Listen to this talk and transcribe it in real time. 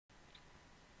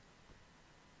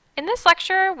In this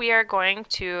lecture, we are going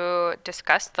to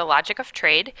discuss the logic of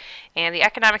trade and the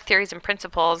economic theories and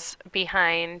principles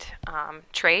behind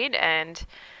trade, and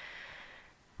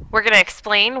we're going to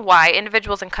explain why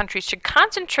individuals and countries should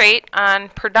concentrate on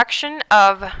production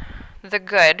of the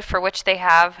good for which they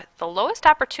have the lowest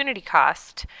opportunity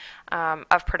cost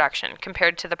of production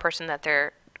compared to the person that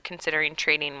they're considering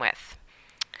trading with.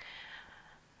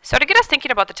 So to get us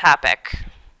thinking about the topic,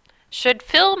 should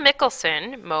Phil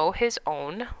Mickelson mow his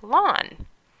own lawn?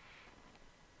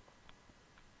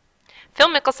 Phil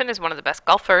Mickelson is one of the best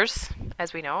golfers,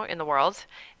 as we know, in the world,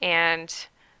 and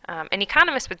an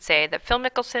economist would say that Phil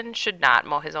Mickelson should not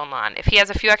mow his own lawn. If he has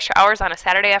a few extra hours on a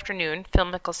Saturday afternoon, Phil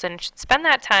Mickelson should spend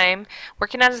that time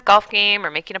working on his golf game or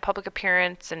making a public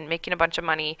appearance and making a bunch of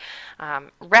money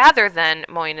rather than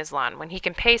mowing his lawn, when he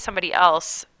can pay somebody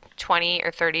else $20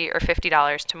 or $30 or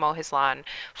 $50 to mow his lawn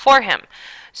for him.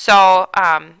 So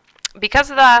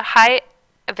because of the high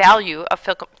value of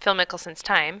Phil Mickelson's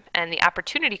time and the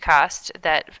opportunity cost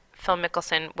that Phil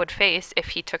Mickelson would face if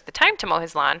he took the time to mow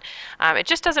his lawn, it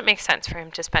just doesn't make sense for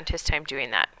him to spend his time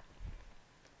doing that.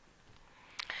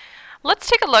 Let's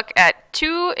take a look at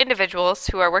two individuals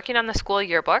who are working on the school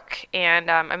yearbook,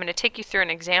 and I'm going to take you through an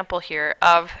example here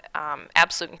of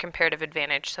absolute and comparative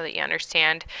advantage so that you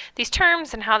understand these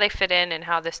terms and how they fit in and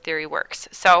how this theory works.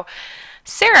 So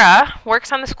Sara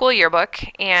works on the school yearbook,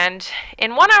 and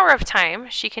in 1 hour of time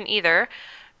she can either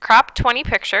crop 20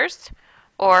 pictures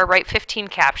or write 15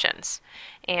 captions.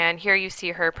 And here you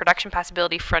see her production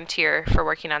possibility frontier for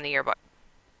working on the yearbook.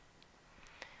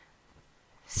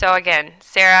 So again,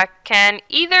 Sara can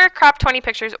either crop 20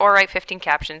 pictures or write 15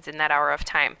 captions in that hour of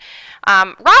time.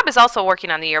 Rob is also working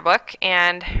on the yearbook,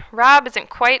 and Rob isn't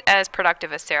quite as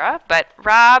productive as Sara, but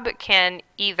Rob can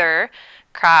either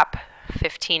crop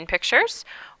 15 pictures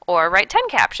or write 10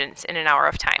 captions in an hour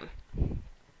of time.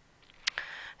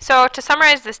 So to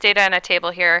summarize this data in a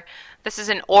table here, this is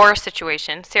an or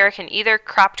situation. Sara can either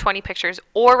crop 20 pictures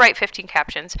or write 15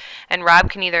 captions, and Rob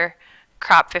can either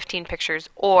crop 15 pictures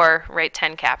or write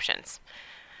 10 captions.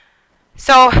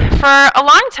 So for a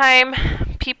long time,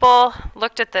 people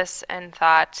looked at this and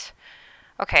thought,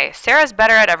 okay, Sara's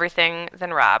better at everything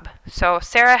than Rob, so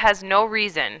Sara has no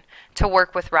reason to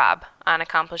work with Rob on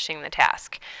accomplishing the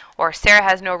task, or Sara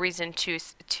has no reason to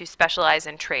specialize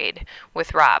in trade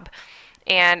with Rob.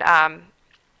 And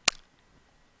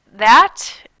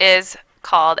that is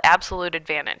called absolute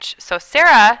advantage. So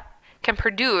Sara can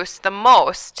produce the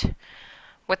most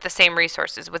with the same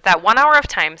resources. With that 1 hour of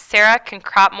time, Sara can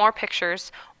crop more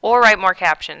pictures or write more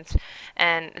captions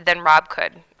than Rob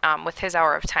could with his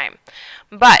hour of time.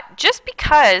 But just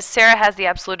because Sara has the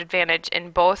absolute advantage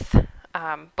in both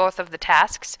of the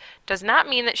tasks does not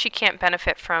mean that she can't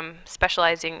benefit from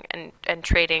specializing and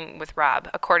trading with Rob,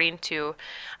 according to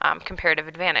comparative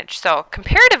advantage. So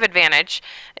comparative advantage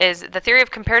is the theory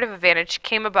of comparative advantage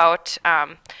came about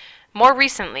more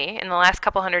recently, in the last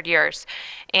couple hundred years.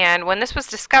 And when this was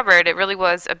discovered, it really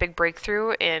was a big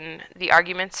breakthrough in the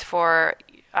arguments for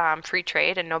free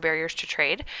trade and no barriers to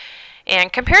trade.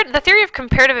 And the theory of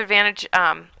comparative advantage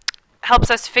helps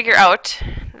us figure out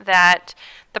that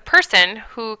the person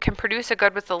who can produce a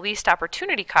good with the least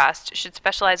opportunity cost should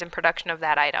specialize in production of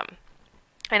that item.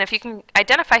 And if you can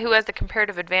identify who has the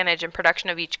comparative advantage in production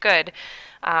of each good,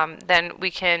 then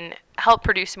we can help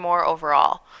produce more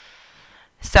overall.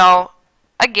 So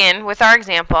again, with our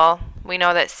example, we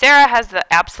know that Sara has the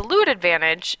absolute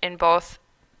advantage in both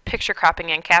picture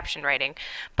cropping and caption writing.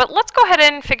 But let's go ahead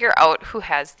and figure out who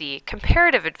has the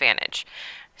comparative advantage.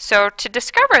 So to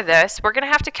discover this, we're going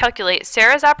to have to calculate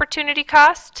Sara's opportunity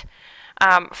cost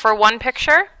for one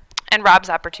picture and Rob's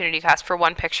opportunity cost for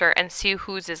one picture and see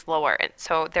whose is lower. And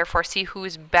so therefore see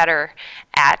who's better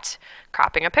at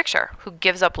cropping a picture, who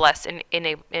gives up less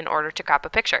in order to crop a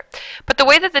picture. But the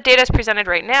way that the data is presented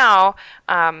right now,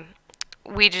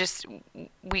 we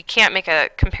can't make a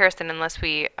comparison unless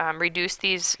we reduce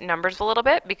these numbers a little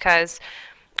bit, because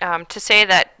to say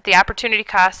that the opportunity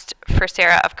cost for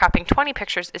Sara of cropping 20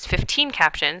 pictures is 15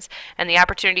 captions, and the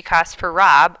opportunity cost for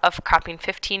Rob of cropping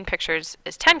 15 pictures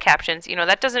is 10 captions, you know,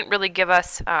 that doesn't really give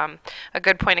us a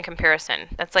good point of comparison.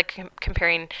 That's like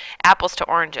comparing apples to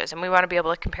oranges, and we want to be able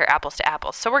to compare apples to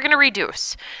apples. So we're going to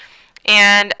reduce.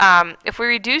 And if we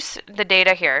reduce the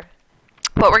data here,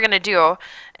 what we're going to do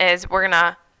is we're going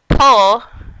to pull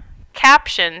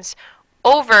captions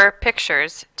over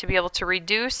pictures to be able to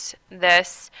reduce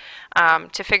this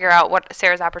to figure out what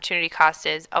Sara's opportunity cost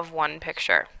is of one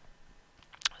picture.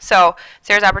 So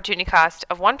Sara's opportunity cost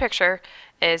of one picture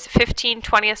is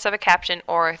 15/20ths of a caption,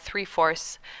 or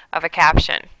 3/4 of a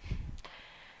caption.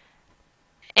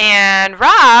 And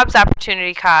Rob's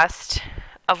opportunity cost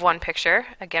of one picture,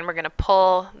 again we're going to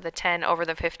pull the 10 over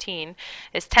the 15,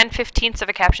 is 10/15ths of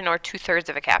a caption or 2/3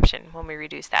 of a caption when we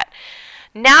reduce that.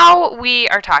 Now we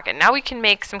are talking. Now we can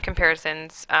make some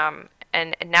comparisons,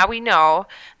 and now we know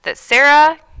that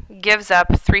Sara gives up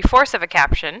 3/4 of a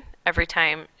caption every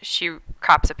time she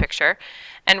crops a picture,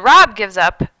 and Rob gives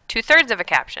up 2/3 of a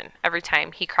caption every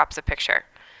time he crops a picture.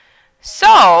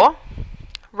 So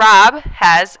Rob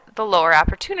has the lower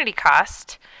opportunity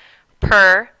cost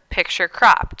per picture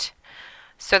cropped.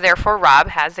 So therefore Rob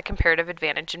has the comparative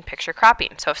advantage in picture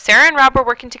cropping. So if Sara and Rob are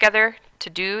working together to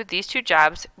do these two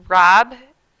jobs,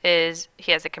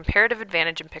 he has a comparative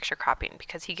advantage in picture cropping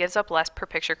because he gives up less per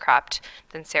picture cropped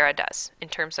than Sara does in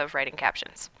terms of writing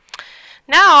captions.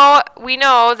 Now we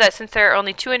know that since there are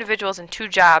only two individuals and two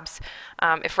jobs,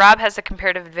 if Rob has the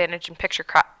comparative advantage in picture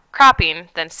cropping,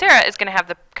 then Sara is going to have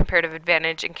the comparative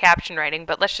advantage in caption writing,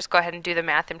 but let's just go ahead and do the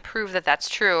math and prove that that's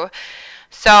true.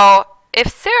 So if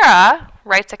Sara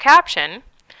writes a caption,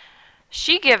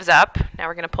 she gives up, now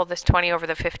we're going to pull this 20 over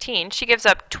the 15, she gives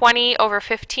up 20 over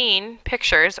 15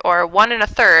 pictures, or 1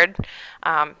 1/3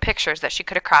 pictures that she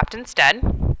could have cropped instead.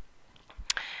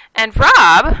 And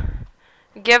Rob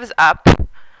gives up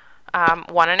 1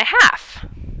 1/2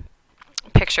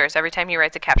 pictures every time he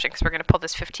writes a caption, because we're going to pull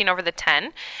this 15 over the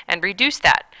 10 and reduce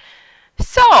that.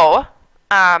 So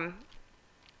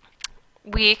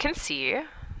we can see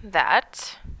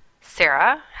that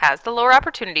Sara has the lower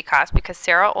opportunity cost because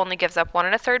Sara only gives up 1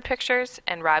 1/3 pictures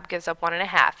and Rob gives up 1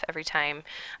 1/2 every time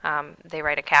they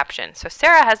write a caption. So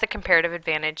Sara has the comparative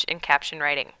advantage in caption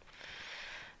writing.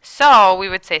 So we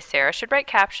would say Sara should write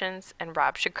captions and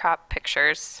Rob should crop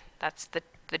pictures. That's the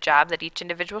job that each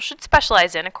individual should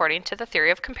specialize in according to the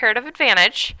theory of comparative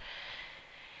advantage.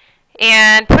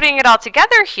 And putting it all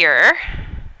together here,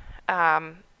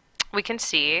 we can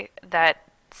see that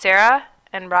Sara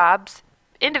and Rob's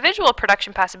individual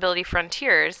production possibility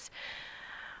frontiers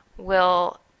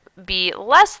will be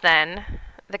less than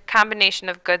the combination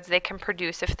of goods they can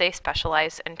produce if they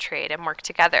specialize and trade and work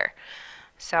together.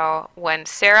 So when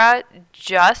Sara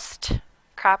just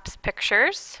crops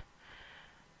pictures,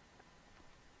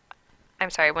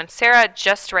 when Sara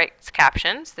just writes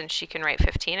captions, then she can write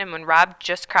 15, and when Rob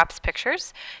just crops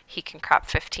pictures, he can crop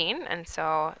 15, and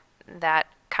so that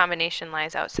combination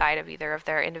lies outside of either of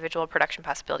their individual production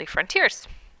possibility frontiers,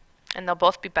 and they'll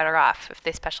both be better off if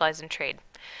they specialize in trade.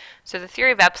 So the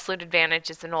theory of absolute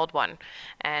advantage is an old one,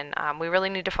 and we really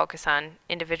need to focus on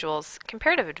individuals'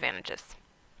 comparative advantages.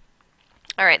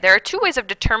 All right, there are two ways of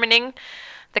determining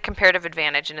the comparative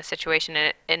advantage in a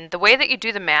situation, and the way that you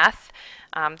do the math,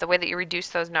 the way that you reduce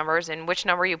those numbers and which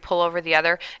number you pull over the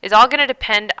other is all going to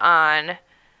depend on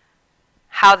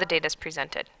how the data is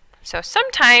presented. So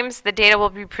sometimes the data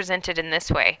will be presented in this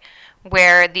way,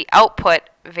 where the output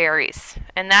varies.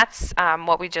 And that's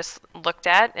what we just looked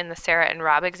at in the Sara and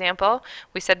Rob example.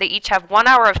 We said they each have 1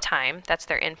 hour of time, that's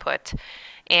their input,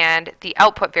 and the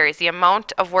output varies. The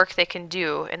amount of work they can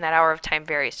do in that hour of time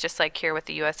varies, just like here with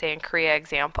the USA and Korea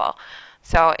example.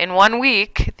 So in 1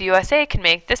 week, the USA can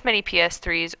make this many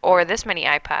PS3s or this many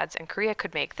iPads, and Korea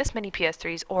could make this many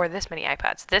PS3s or this many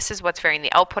iPads. This is what's varying.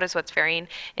 The output is what's varying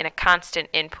in a constant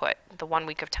input. The 1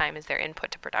 week of time is their input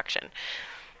to production.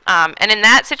 And in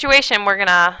that situation, we're going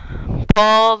to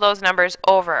pull those numbers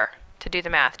over to do the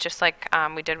math, just like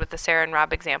we did with the Sara and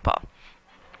Rob example.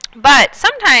 But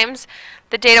sometimes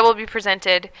the data will be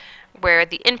presented where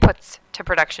the inputs to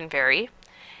production vary,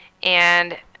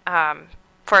 and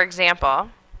for example,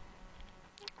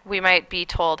 we might be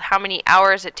told how many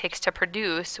hours it takes to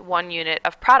produce 1 unit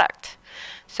of product.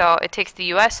 So it takes the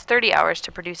US 30 hours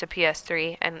to produce a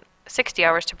PS3 and 60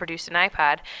 hours to produce an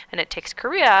iPad, and it takes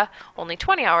Korea only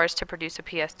 20 hours to produce a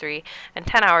PS3 and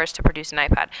 10 hours to produce an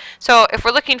iPad. So if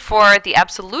we're looking for the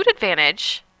absolute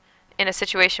advantage in a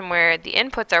situation where the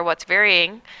inputs are what's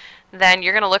varying, then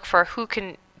you're going to look for who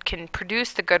can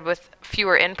produce the good with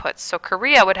fewer inputs. So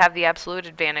Korea would have the absolute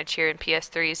advantage here in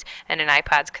PS3s and in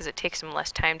iPads because it takes them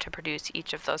less time to produce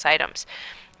each of those items.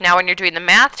 Now when you're doing the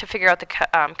math to figure out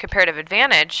the comparative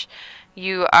advantage,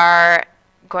 you are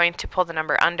going to pull the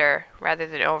number under rather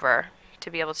than over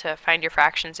to be able to find your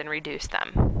fractions and reduce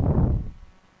them.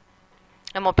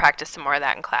 And we'll practice some more of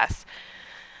that in class.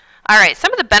 Alright,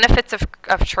 some of the benefits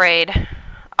of trade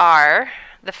are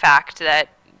the fact that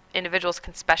individuals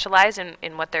can specialize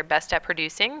in what they're best at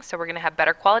producing, so we're going to have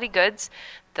better quality goods,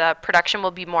 the production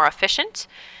will be more efficient,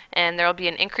 and there will be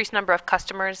an increased number of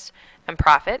customers and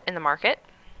profit in the market.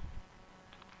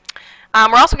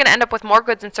 We're also going to end up with more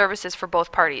goods and services for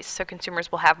both parties, so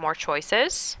consumers will have more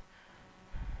choices.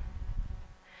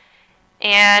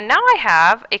 And now I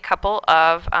have a couple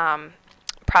of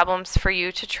problems for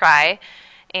you to try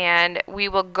And we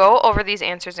will go over these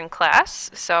answers in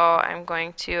class. So I'm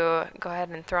going to go ahead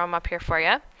and throw them up here for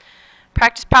you.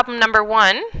 Practice problem number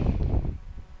 1.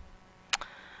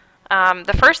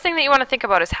 The first thing that you want to think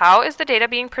about is, how is the data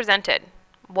being presented?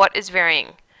 What is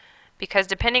varying? Because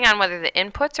depending on whether the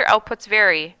inputs or outputs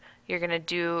vary, you're going to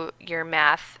do your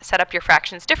math, set up your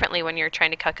fractions differently when you're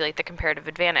trying to calculate the comparative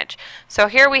advantage. So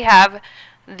here we have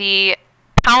the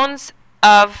pounds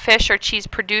of fish or cheese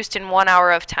produced in 1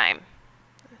 hour of time.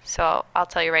 So I'll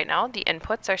tell you right now, the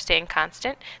inputs are staying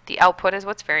constant. The output is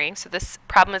what's varying. So this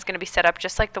problem is going to be set up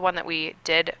just like the one that we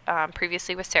did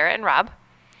previously with Sara and Rob.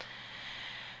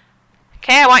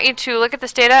 Okay, I want you to look at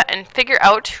this data and figure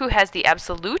out who has the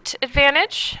absolute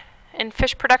advantage in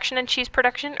fish production and cheese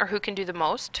production, or who can do the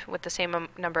most with the same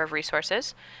number of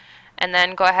resources. And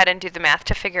then go ahead and do the math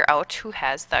to figure out who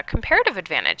has the comparative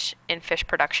advantage in fish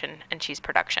production and cheese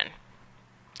production.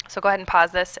 So go ahead and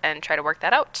pause this and try to work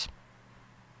that out.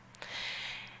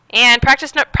 And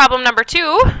practice problem number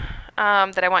 2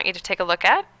 that I want you to take a look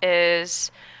at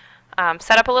is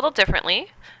set up a little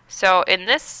differently. So in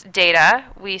this data,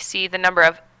 we see the number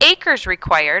of acres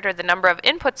required, or the number of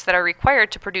inputs that are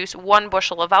required to produce 1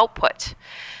 bushel of output.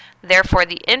 Therefore,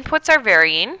 the inputs are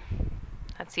varying.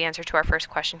 That's the answer to our first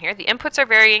question here. The inputs are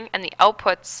varying and the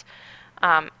outputs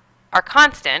are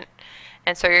constant.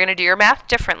 And so you're going to do your math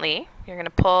differently. You're going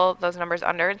to pull those numbers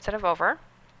under instead of over.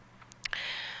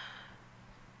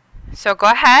 So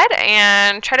go ahead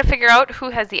and try to figure out who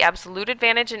has the absolute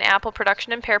advantage in apple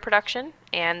production and pear production,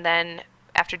 and then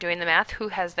after doing the math, who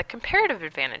has the comparative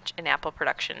advantage in apple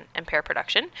production and pear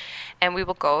production. And we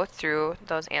will go through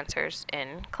those answers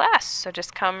in class. So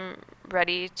just come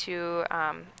ready to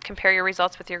compare your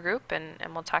results with your group, and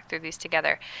we'll talk through these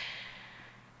together.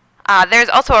 There's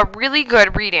also a really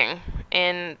good reading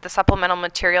in the supplemental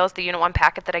materials, the Unit 1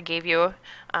 packet that I gave you,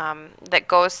 that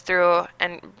goes through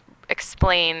and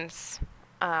explains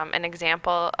an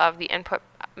example of the input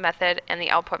method and the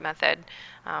output method.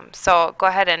 So go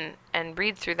ahead and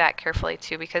read through that carefully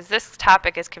too, because this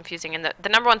topic is confusing, and the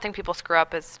number one thing people screw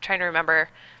up is trying to remember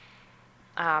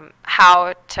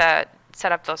how to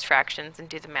set up those fractions and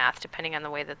do the math depending on the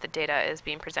way that the data is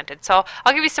being presented. So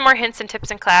I'll give you some more hints and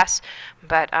tips in class,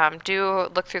 but do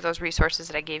look through those resources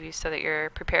that I gave you so that you're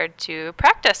prepared to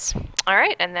practice. All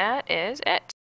right, and that is it.